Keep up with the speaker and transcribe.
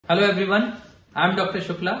Hello everyone, I am Dr.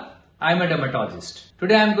 Shukla. I am a dermatologist.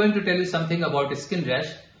 Today I am going to tell you something about skin rash,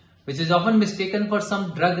 which is often mistaken for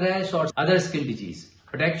some drug rash or other skin disease.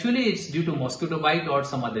 But actually it's due to mosquito bite or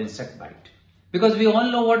some other insect bite. Because we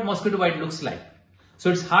all know what mosquito bite looks like. So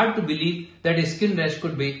it's hard to believe that a skin rash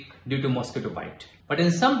could be due to mosquito bite. But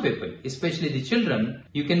in some people, especially the children,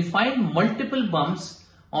 you can find multiple bumps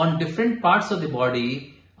on different parts of the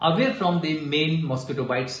body away from the main mosquito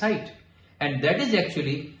bite site. And that is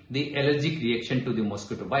actually the allergic reaction to the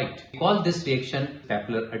mosquito bite. We call this reaction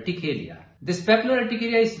papular urticaria. This papular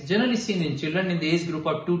urticaria is generally seen in children in the age group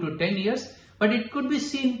of 2 to 10 years, but it could be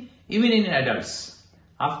seen even in adults.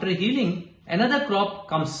 After healing, another crop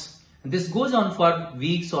comes. This goes on for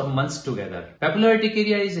weeks or months together. Papular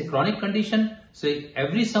urticaria is a chronic condition, so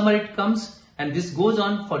every summer it comes and this goes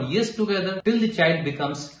on for years together till the child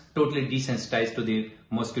becomes totally desensitized to the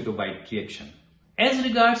mosquito bite reaction. As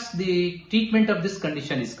regards the treatment of this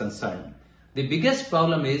condition is concerned, the biggest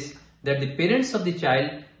problem is that the parents of the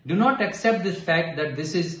child do not accept the fact that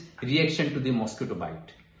this is reaction to the mosquito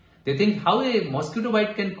bite. They think how a mosquito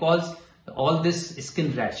bite can cause all this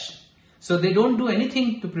skin rash. So they don't do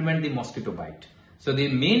anything to prevent the mosquito bite. So the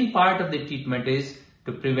main part of the treatment is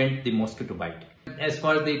to prevent the mosquito bite. As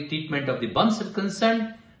far as the treatment of the bumps are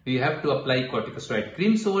concerned, we have to apply corticosteroid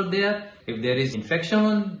creams over there. If there is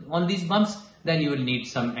infection on these bumps, then you will need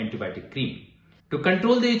some antibiotic cream. To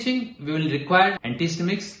control the itching, we will require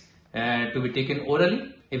antihistaminics to be taken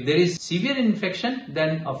orally. If there is severe infection,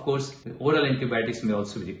 then of course oral antibiotics may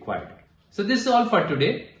also be required. So this is all for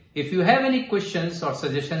today. If you have any questions or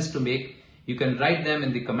suggestions to make, you can write them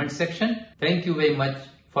in the comment section. Thank you very much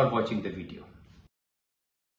for watching the video.